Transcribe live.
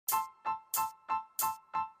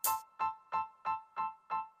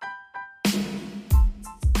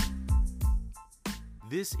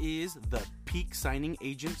This is the Peak Signing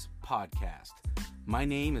Agents Podcast. My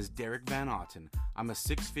name is Derek Van Otten. I'm a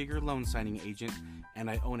six-figure loan signing agent, and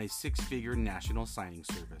I own a six-figure national signing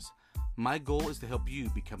service. My goal is to help you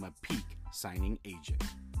become a peak signing agent.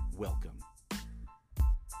 Welcome.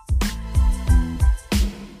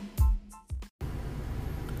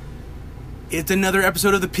 It's another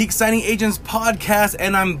episode of the Peak Signing Agents Podcast,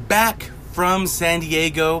 and I'm back from San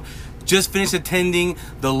Diego. Just finished attending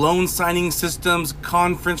the Loan Signing Systems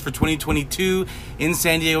Conference for 2022 in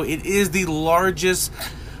San Diego. It is the largest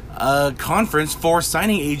conference for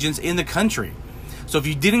signing agents in the country. So if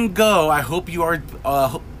you didn't go, I hope you are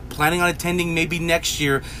planning on attending maybe next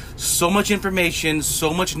year. So much information,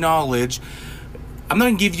 so much knowledge. I'm not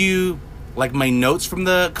going to give you like my notes from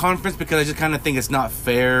the conference because I just kind of think it's not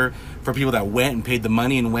fair for people that went and paid the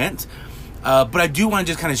money and went. But I do want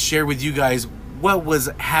to just kind of share with you guys what was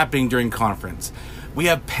happening during conference. We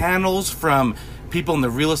have panels from people in the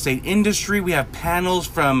real estate industry. We have panels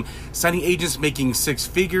from signing agents making six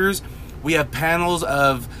figures. We have panels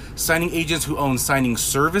of signing agents who own signing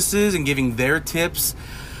services and giving their tips.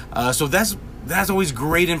 So that's always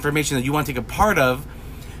great information that you want to take a part of,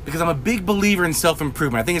 because I'm a big believer in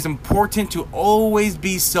self-improvement. I think it's important to always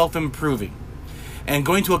be self-improving. And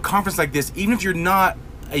going to a conference like this, even if you're not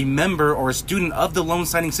a member or a student of the loan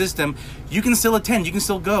signing system, you can still attend, you can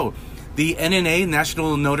still go. The NNA,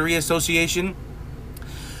 National Notary Association,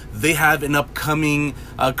 they have an upcoming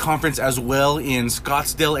conference as well in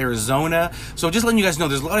Scottsdale, Arizona. So just letting you guys know,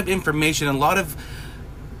 there's a lot of information, a lot of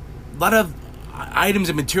items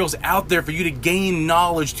and materials out there for you to gain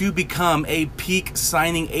knowledge to become a peak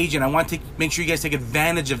signing agent. I want to make sure you guys take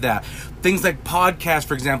advantage of that. Things like podcasts,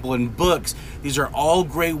 for example, and books. These are all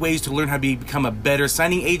great ways to learn how to become a better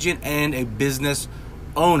signing agent and a business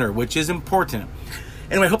owner, which is important.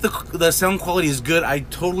 Anyway, I hope the sound quality is good. I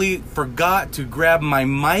totally forgot to grab my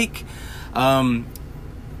mic.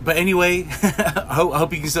 But anyway, I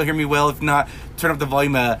hope you can still hear me well. If not, turn up the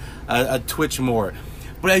volume a twitch more.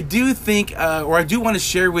 But I do think, I do want to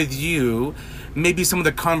share with you maybe some of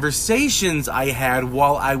the conversations I had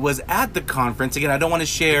while I was at the conference. Again, I don't want to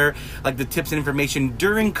share like the tips and information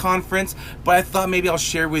during conference, but I thought maybe I'll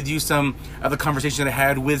share with you some of the conversations that I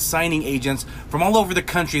had with signing agents from all over the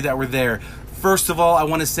country that were there. First of all, I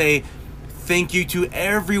want to say thank you to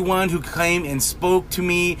everyone who came and spoke to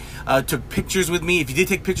me, took pictures with me. If you did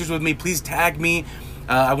take pictures with me, please tag me.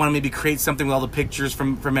 I want to maybe create something with all the pictures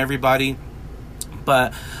from everybody.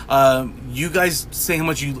 But you guys say how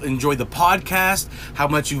much you enjoyed the podcast, how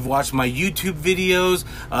much you've watched my YouTube videos,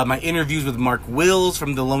 my interviews with Mark Wills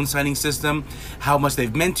from the Loan Signing System, how much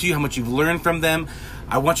they've meant to you, how much you've learned from them.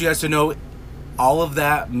 I want you guys to know all of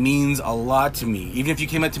that means a lot to me. Even if you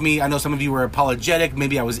came up to me, I know some of you were apologetic,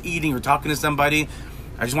 maybe I was eating or talking to somebody.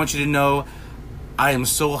 I just want you to know I am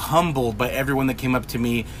so humbled by everyone that came up to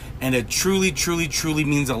me, and it truly, truly, truly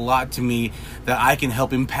means a lot to me that I can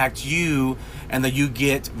help impact you and that you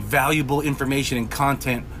get valuable information and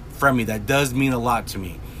content from me. That does mean a lot to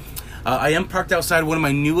me. I am parked outside one of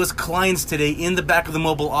my newest clients today in the back of the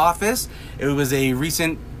mobile office. It was a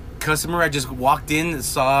recent customer. I just walked in and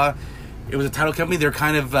saw it was a title company. They're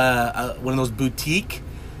kind of one of those boutique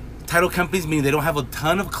title companies, meaning they don't have a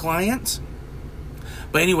ton of clients.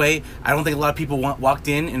 But anyway, I don't think a lot of people walked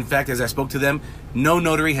in. In fact, as I spoke to them, no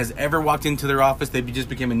notary has ever walked into their office. They just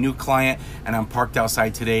became a new client, and I'm parked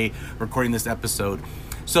outside today recording this episode.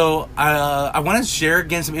 So I want to share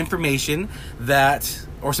again some information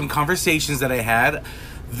or some conversations that I had.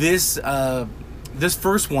 This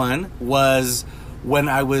first one was when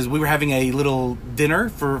we were having a little dinner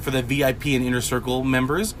for the VIP and Inner Circle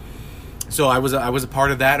members. So I was a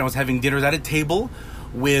part of that, and I was having dinners at a table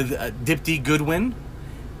with Dipti Goodwin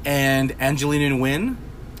and Angelina Nguyen.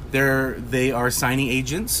 They are signing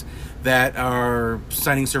agents that are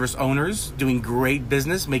signing service owners, doing great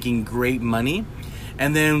business, making great money.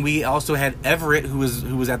 And then we also had Everett, who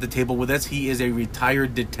was at the table with us. He is a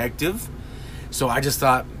retired detective. So I just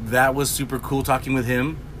thought that was super cool talking with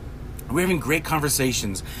him. We're having great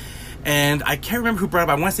conversations. And I can't remember who brought it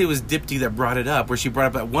up. I want to say it was Dipti that brought it up, where she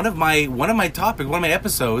brought up one of my topics, one of my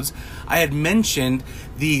episodes. I had mentioned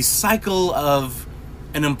the cycle of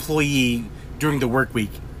an employee during the work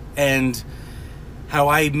week, and how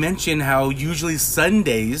I mentioned how usually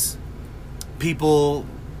Sundays people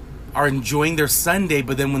are enjoying their Sunday,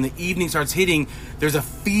 but then when the evening starts hitting, there's a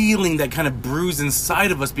feeling that kind of brews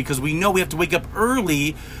inside of us because we know we have to wake up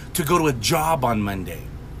early to go to a job on Monday.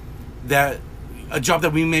 A job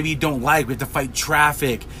that we maybe don't like. We have to fight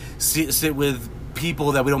traffic, sit with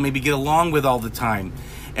people that we don't maybe get along with all the time.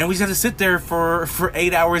 And we just have to sit there for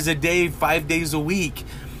 8 hours a day, 5 days a week.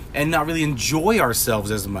 and not really enjoy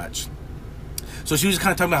ourselves as much. So she was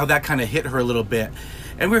kind of talking about how that kind of hit her a little bit.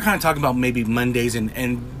 And we were kind of talking about maybe Mondays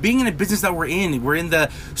and being in a business that we're in. We're in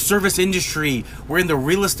the service industry. We're in the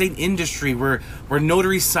real estate industry. We're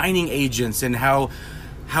notary signing agents, and how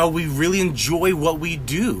we really enjoy what we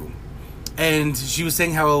do. And she was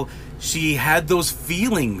saying how she had those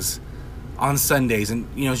feelings on Sundays, and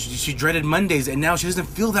she dreaded Mondays, and now she doesn't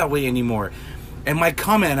feel that way anymore. And my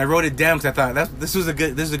comment, and I wrote it down because I thought this is a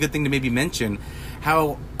good thing to maybe mention,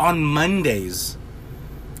 how on Mondays,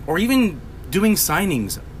 or even doing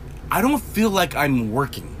signings, I don't feel like I'm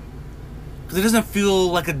working, because it doesn't feel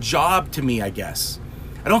like a job to me, I guess.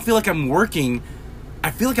 I don't feel like I'm working.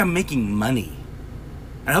 I feel like I'm making money.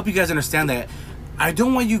 And I hope you guys understand that. I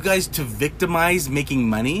don't want you guys to victimize making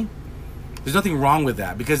money. There's nothing wrong with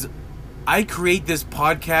that, because I create this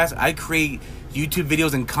podcast, I create YouTube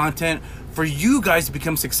videos and content for you guys to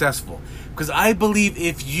become successful. Because I believe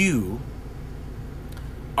if you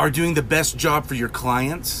are doing the best job for your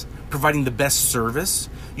clients, providing the best service,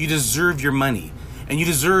 you deserve your money. And you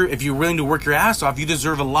deserve, if you're willing to work your ass off, you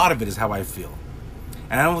deserve a lot of it, is how I feel.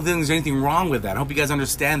 And I don't think there's anything wrong with that. I hope you guys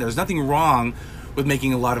understand that. There's nothing wrong with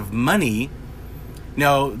making a lot of money.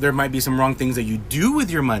 Now, there might be some wrong things that you do with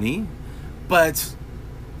your money, but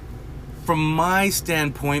from my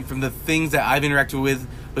standpoint, from the things that I've interacted with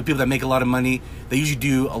people that make a lot of money, they usually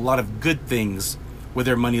do a lot of good things with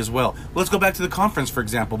their money as well. Let's go back to the conference, for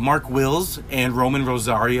example. Mark Wills and Roman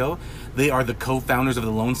Rosario, they are the co-founders of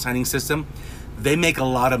the loan signing system. They make a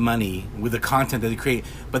lot of money with the content that they create,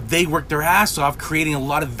 but they work their ass off creating a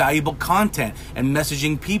lot of valuable content and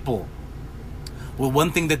messaging people. Well,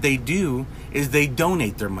 one thing that they do is they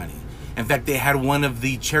donate their money. In fact, they had one of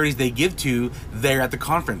the charities they give to there at the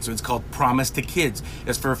conference. So it's called Promise to Kids.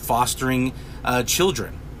 It's for fostering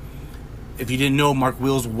children. If you didn't know, Mark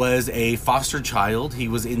Wills was a foster child. He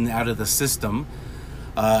was in and out of the system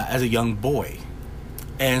as a young boy.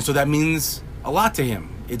 And so that means a lot to him.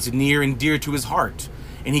 It's near and dear to his heart.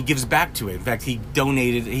 And he gives back to it. In fact, they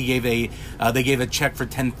gave a check for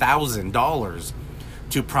 $10,000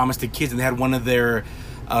 to Promise to Kids. And they had one of their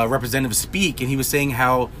representatives speak. And he was saying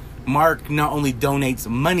how Mark not only donates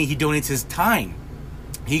money, he donates his time.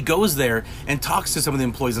 He goes there and talks to some of the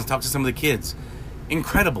employees and talks to some of the kids.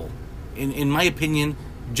 Incredible. In my opinion,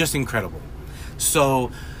 just incredible.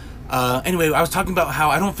 So, anyway, I was talking about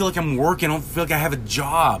how I don't feel like I'm working. I don't feel like I have a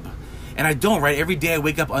job. And I don't, right? Every day I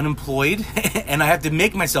wake up unemployed and I have to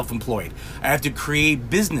make myself employed. I have to create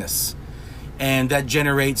business. And that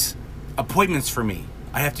generates appointments for me.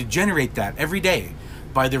 I have to generate that every day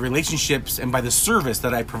by the relationships and by the service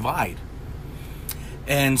that I provide.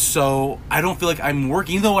 And so I don't feel like I'm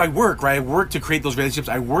working, even though I work, right? I work to create those relationships.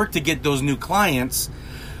 I work to get those new clients.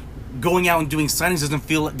 Going out and doing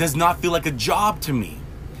signings does not feel like a job to me.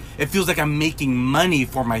 It feels like I'm making money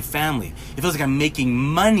for my family. It feels like I'm making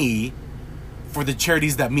money for the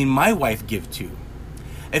charities that me and my wife give to.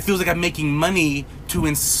 It feels like I'm making money to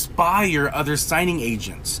inspire other signing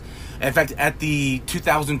agents. In fact, at the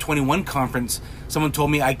 2021 conference, someone told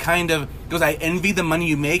me I envy the money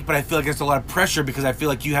you make, but I feel like it's a lot of pressure because I feel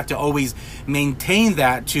like you have to always maintain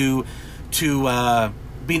that to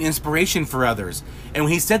be an inspiration for others. And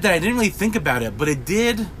when he said that, I didn't really think about it, but it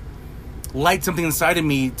did light something inside of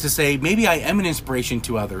me to say maybe I am an inspiration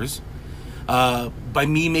to others by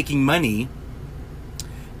me making money.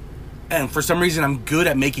 And for some reason, I'm good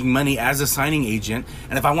at making money as a signing agent.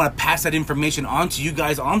 And if I want to pass that information on to you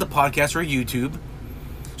guys on the podcast or YouTube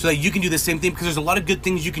so that you can do the same thing, because there's a lot of good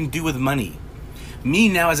things you can do with money. Me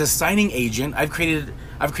now as a signing agent, I've created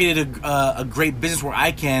a great business where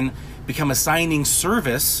I can become a signing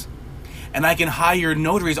service, and I can hire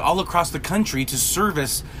notaries all across the country to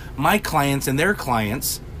service my clients and their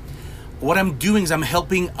clients. What I'm doing is I'm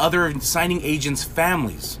helping other signing agents'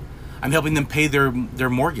 families. I'm helping them pay their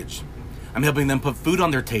mortgage. I'm helping them put food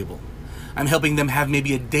on their table. I'm helping them have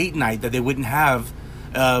maybe a date night that they wouldn't have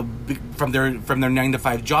from their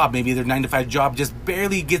 9-to-5 job. Maybe their 9-to-5 job just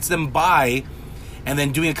barely gets them by, and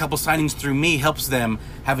then doing a couple signings through me helps them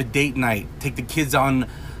have a date night, take the kids on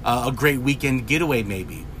a great weekend getaway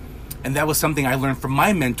maybe. And that was something I learned from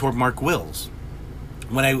my mentor, Mark Wills.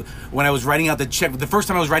 When I was writing out the first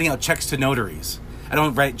time I was writing out checks to notaries. I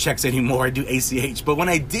don't write checks anymore, I do ACH. But when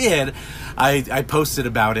I did, I posted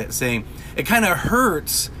about it saying, it kind of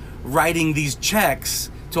hurts writing these checks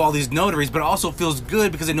to all these notaries, but it also feels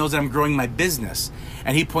good because it knows that I'm growing my business.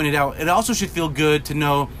 And he pointed out, it also should feel good to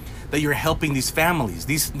know that you're helping these families.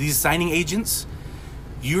 These signing agents,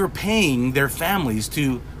 you're paying their families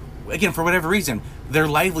to, again, for whatever reason, their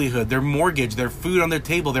livelihood, their mortgage, their food on their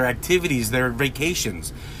table, their activities, their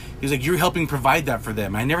vacations. He was like, you're helping provide that for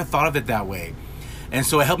them. I never thought of it that way. And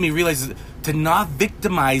so it helped me realize to not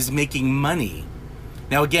victimize making money.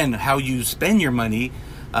 Now, again, how you spend your money,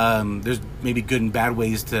 there's maybe good and bad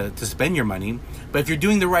ways to spend your money. But if you're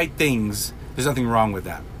doing the right things, there's nothing wrong with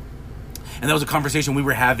that. And that was a conversation we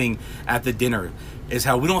were having at the dinner, is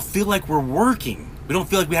how we don't feel like we're working. We don't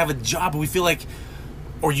feel like we have a job, but we feel like,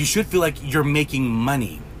 or you should feel like you're making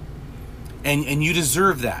money. And you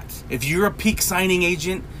deserve that. If you're a peak signing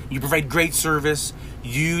agent, you provide great service,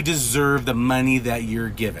 you deserve the money that you're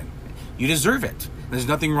given. You deserve it. There's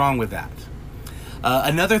nothing wrong with that.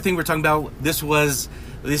 Another thing we're talking about, this was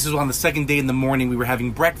on the second day in the morning. We were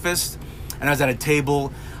having breakfast, and I was at a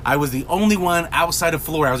table. I was the only one outside of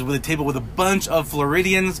Florida. I was with a table with a bunch of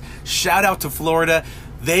Floridians. Shout out to Florida.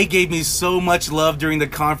 They gave me so much love during the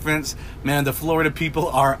conference. Man, the Florida people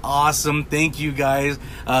are awesome. Thank you guys.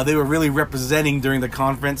 They were really representing during the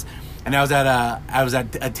conference. And I was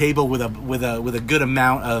at a table with a good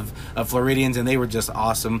amount of Floridians, and they were just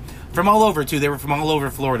awesome. From all over too. They were from all over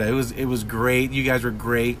Florida. It was great. You guys were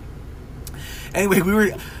great.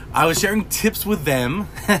 Anyway, I was sharing tips with them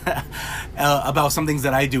about some things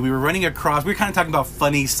that I do. We were running across. We were kind of talking about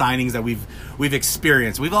funny signings that we've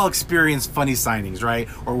experienced. We've all experienced funny signings, right?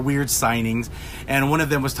 Or weird signings. And one of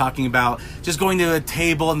them was talking about just going to a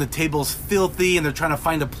table and the table's filthy and they're trying to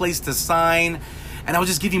find a place to sign. And I was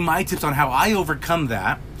just giving my tips on how I overcome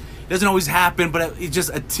that. It doesn't always happen, but it's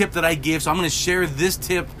just a tip that I give. So I'm going to share this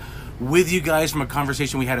tip with you guys from a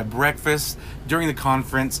conversation we had at breakfast during the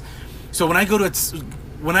conference. So when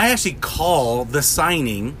I actually call the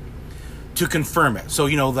signing to confirm it, so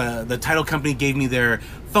the title company gave me their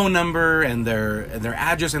phone number and their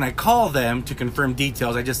address, and I call them to confirm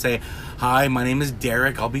details. I just say, "Hi, my name is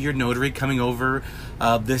Derek. I'll be your notary coming over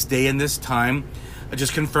this day and this time.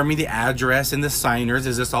 Just confirm me the address and the signers.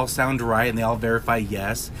 Does this all sound right?" And they all verify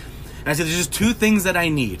yes. And I said, "There's just two things that I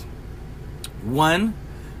need. One,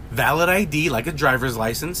 valid ID, like a driver's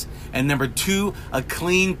license. And number two, a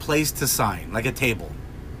clean place to sign, like a table."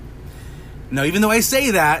 Now, even though I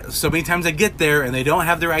say that, so many times I get there and they don't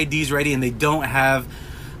have their IDs ready and they don't have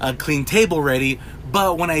a clean table ready.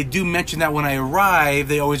 But when I do mention that when I arrive,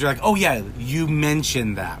 they always are like, "Oh yeah, you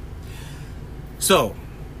mentioned that." So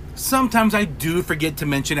sometimes I do forget to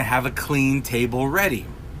mention to have a clean table ready.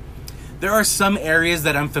 There are some areas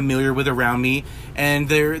that I'm familiar with around me, and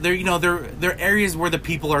they're areas where the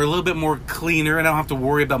people are a little bit more cleaner, and I don't have to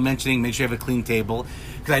worry about mentioning, make sure you have a clean table,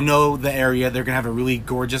 because I know the area, they're going to have a really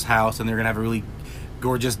gorgeous house, and they're going to have a really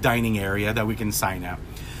gorgeous dining area that we can sign at.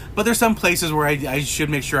 But there's some places where I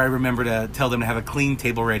should make sure I remember to tell them to have a clean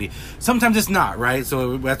table ready. Sometimes it's not, right?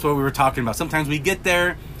 So that's what we were talking about. Sometimes we get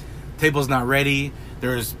there, table's not ready,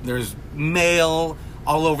 there's mail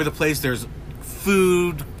all over the place, there's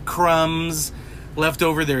food, crumbs left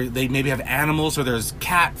over there. They maybe have animals, or there's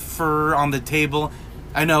cat fur on the table.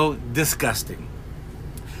 I know, disgusting.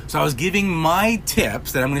 So I was giving my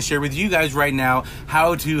tips that I'm going to share with you guys right now,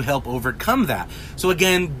 how to help overcome that. So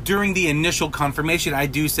again, during the initial confirmation, I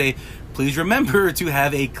do say, please remember to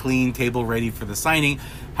have a clean table ready for the signing.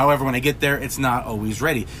 However, when I get there, it's not always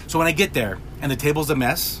ready. So when I get there and the table's a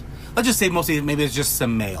mess, let's just say maybe it's just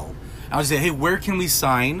some mail. I'll just say, "Hey, where can we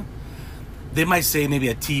sign?" They might say maybe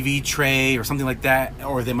a TV tray or something like that,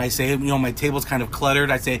 or they might say, "My table's kind of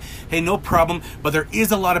cluttered." I say, "Hey, no problem, but there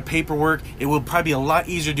is a lot of paperwork. It will probably be a lot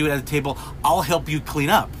easier to do it at the table. I'll help you clean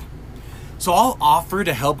up." So I'll offer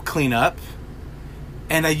to help clean up,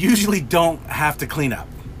 and I usually don't have to clean up.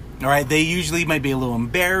 All right, they usually might be a little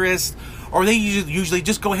embarrassed, or they usually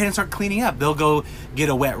just go ahead and start cleaning up. They'll go get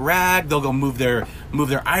a wet rag. They'll go move their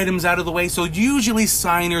items out of the way. So usually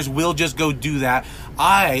signers will just go do that.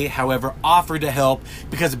 I, however, offer to help,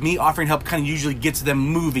 because me offering help kind of usually gets them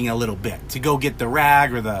moving a little bit to go get the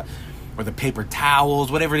rag or the paper towels,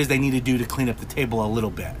 whatever it is they need to do to clean up the table a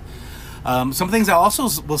little bit. Some things I also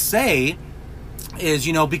will say is,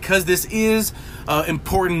 because this is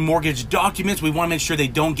important mortgage documents, we want to make sure they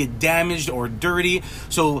don't get damaged or dirty.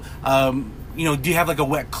 So, do you have like a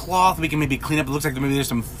wet cloth we can maybe clean up? It looks like maybe there's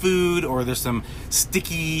some food, or there's some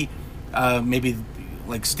sticky, maybe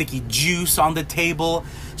like sticky juice on the table.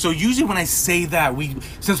 So usually when I say that,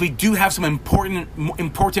 since we do have some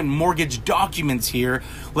important mortgage documents here,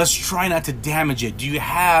 let's try not to damage it. Do you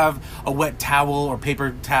have a wet towel or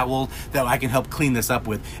paper towel that I can help clean this up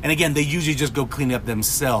with? And again, they usually just go clean it up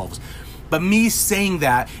themselves. But me saying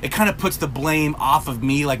that, it kind of puts the blame off of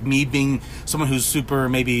me, like me being someone who's super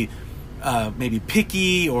maybe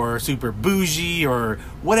picky or super bougie or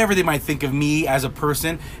whatever they might think of me as a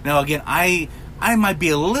person. Now again, I might be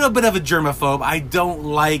a little bit of a germaphobe. I don't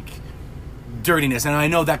like dirtiness. And I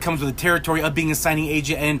know that comes with the territory of being a signing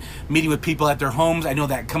agent and meeting with people at their homes. I know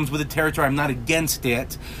that comes with the territory. I'm not against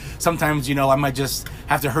it. Sometimes, I might just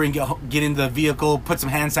have to hurry and get into the vehicle, put some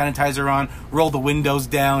hand sanitizer on, roll the windows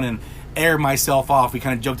down, and air myself off. We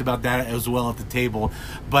kind of joked about that as well at the table.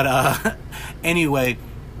 But anyway,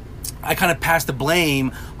 I kind of passed the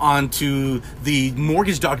blame onto the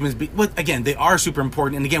mortgage documents. But again, they are super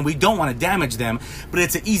important. And again, we don't want to damage them, but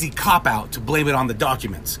it's an easy cop-out to blame it on the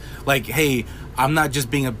documents. Like, hey, I'm not just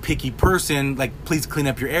being a picky person, like, please clean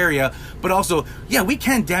up your area. But also, yeah, we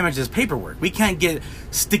can't damage this paperwork. We can't get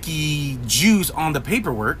sticky juice on the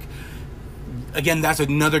paperwork. Again, that's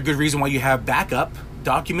another good reason why you have backup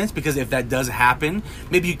documents, because if that does happen,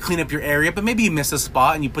 maybe you clean up your area, but maybe you miss a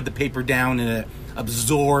spot and you put the paper down and it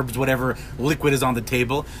absorbs whatever liquid is on the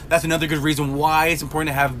table. That's another good reason why it's important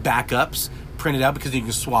to have backups printed out, because you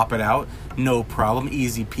can swap it out, no problem,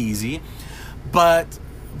 easy peasy. But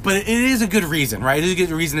it is a good reason, right? It is a good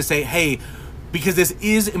reason to say, hey, because this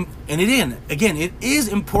is, and it is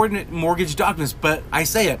important mortgage documents, but I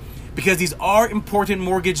say it because these are important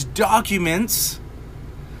mortgage documents.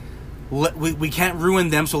 We can't ruin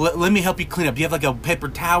them, so let me help you clean up. Do you have like a paper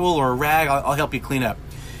towel or a rag? I'll help you clean up.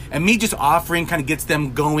 And me just offering kind of gets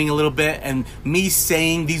them going a little bit, and me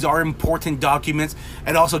saying these are important documents,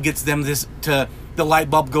 it also gets them the light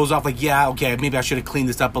bulb goes off, like, yeah, okay, maybe I should have cleaned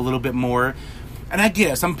this up a little bit more. And I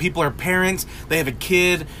get it. Some people are parents, they have a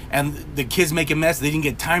kid, and the kids make a mess, they didn't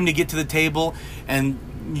get time to get to the table, and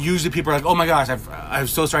usually people are like, oh my gosh, I'm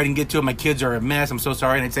so sorry I didn't get to it, my kids are a mess, I'm so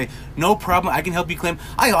sorry. And I'd say, no problem, I can help you clean.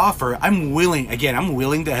 I'm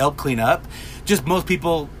willing to help clean up. Just most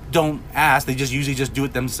people don't ask, they just usually just do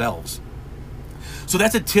it themselves. So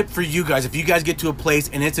that's a tip for you guys. If you guys get to a place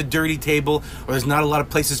and it's a dirty table, or there's not a lot of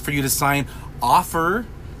places for you to sign, offer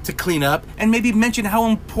to clean up, and maybe mention how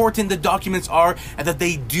important the documents are, and that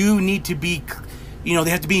they do need to be, they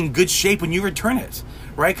have to be in good shape when you return it,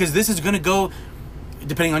 right? Because this is going to go,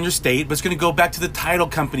 depending on your state, but it's going to go back to the title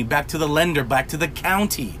company, back to the lender, back to the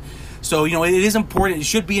county. So, it is important. It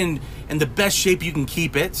should be in the best shape you can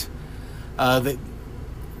keep it.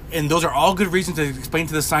 And those are all good reasons to explain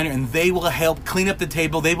to the signer, and they will help clean up the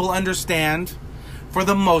table. They will understand for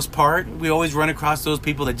the most part. We always run across those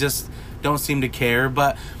people that just don't seem to care.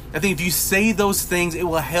 But I think if you say those things, it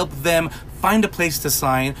will help them find a place to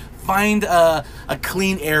sign, find a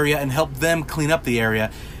clean area, and help them clean up the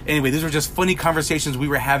area. Anyway, these were just funny conversations we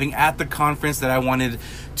were having at the conference that I wanted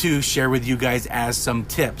to share with you guys as some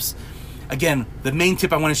tips. Again, the main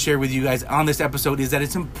tip I want to share with you guys on this episode is that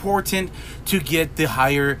it's important to get the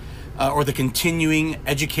higher or the continuing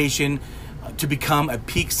education to become a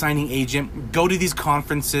peak signing agent. Go to these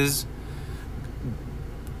conferences,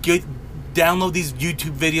 download these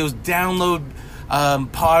YouTube videos, download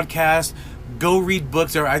podcasts, go read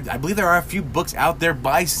books. I believe there are a few books out there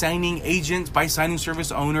by signing agents, by signing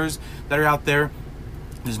service owners that are out there.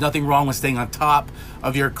 There's nothing wrong with staying on top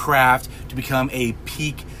of your craft to become a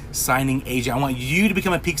peak signing agent. I want you to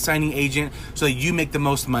become a peak signing agent so that you make the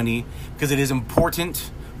most money, because it is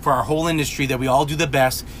important for our whole industry that we all do the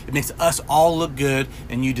best. It makes us all look good,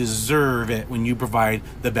 and you deserve it when you provide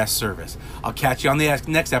the best service. I'll catch you on the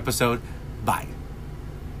next episode. Bye.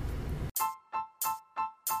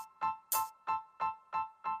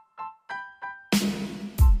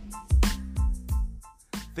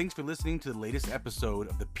 Thanks for listening to the latest episode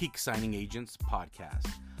of the Peak Signing Agents podcast.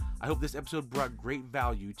 I hope this episode brought great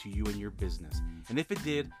value to you and your business. And if it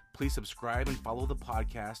did, please subscribe and follow the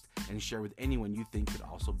podcast and share with anyone you think could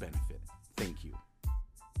also benefit. Thank you.